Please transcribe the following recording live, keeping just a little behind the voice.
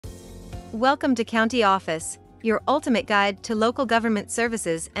Welcome to County Office, your ultimate guide to local government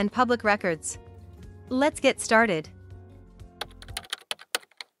services and public records. Let's get started.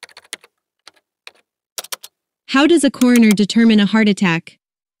 How does a coroner determine a heart attack?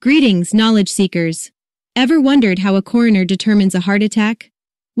 Greetings, knowledge seekers. Ever wondered how a coroner determines a heart attack?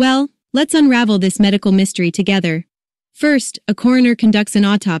 Well, let's unravel this medical mystery together. First, a coroner conducts an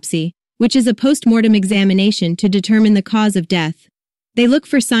autopsy, which is a post-mortem examination to determine the cause of death. They look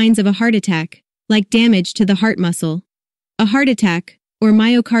for signs of a heart attack, like damage to the heart muscle. A heart attack, or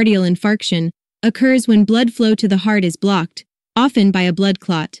myocardial infarction, occurs when blood flow to the heart is blocked, often by a blood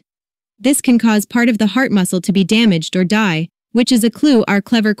clot. This can cause part of the heart muscle to be damaged or die, which is a clue our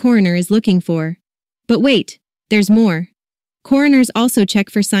clever coroner is looking for. But wait, there's more. Coroners also check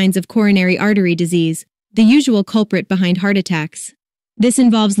for signs of coronary artery disease, the usual culprit behind heart attacks. This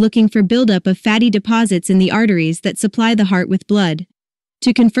involves looking for buildup of fatty deposits in the arteries that supply the heart with blood.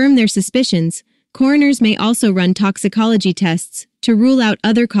 To confirm their suspicions, coroners may also run toxicology tests to rule out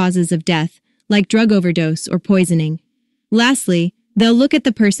other causes of death, like drug overdose or poisoning. Lastly, they'll look at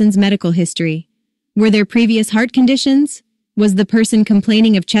the person's medical history. Were there previous heart conditions? Was the person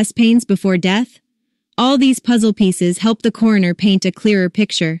complaining of chest pains before death? All these puzzle pieces help the coroner paint a clearer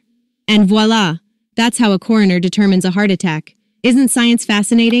picture. And voila! That's how a coroner determines a heart attack. Isn't science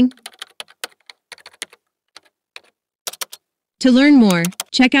fascinating? To learn more,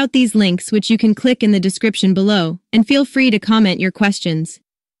 check out these links which you can click in the description below, and feel free to comment your questions.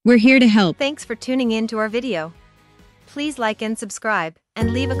 We're here to help. Thanks for tuning in to our video. Please like and subscribe,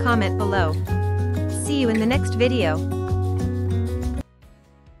 and leave a comment below. See you in the next video.